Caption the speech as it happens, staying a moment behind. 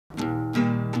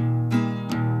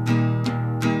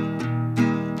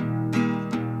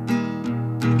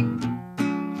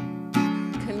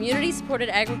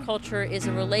Community-supported agriculture is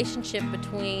a relationship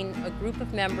between a group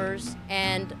of members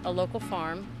and a local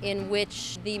farm in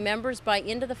which the members buy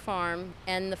into the farm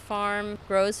and the farm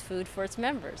grows food for its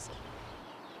members.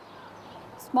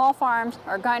 Small farms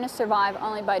are going to survive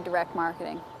only by direct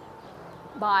marketing,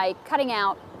 by cutting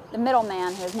out the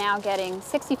middleman who is now getting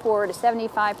 64 to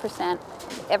 75%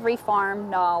 of every farm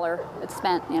dollar that's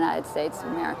spent in the United States of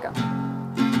America.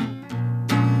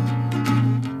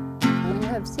 When you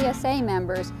have CSA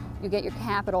members, you get your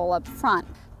capital up front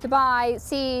to buy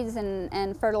seeds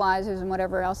and fertilizers and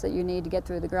whatever else that you need to get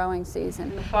through the growing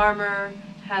season. The farmer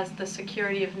has the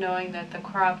security of knowing that the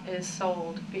crop is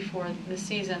sold before the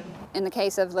season. In the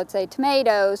case of, let's say,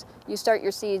 tomatoes, you start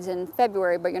your seeds in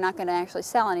February, but you're not going to actually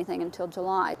sell anything until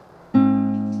July.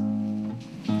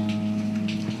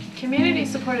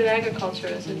 Community-supported agriculture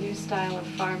is a new style of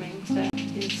farming that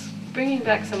is bringing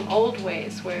back some old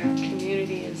ways where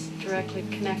community is directly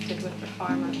connected with the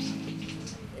farmers.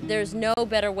 There's no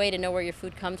better way to know where your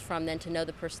food comes from than to know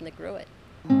the person that grew it.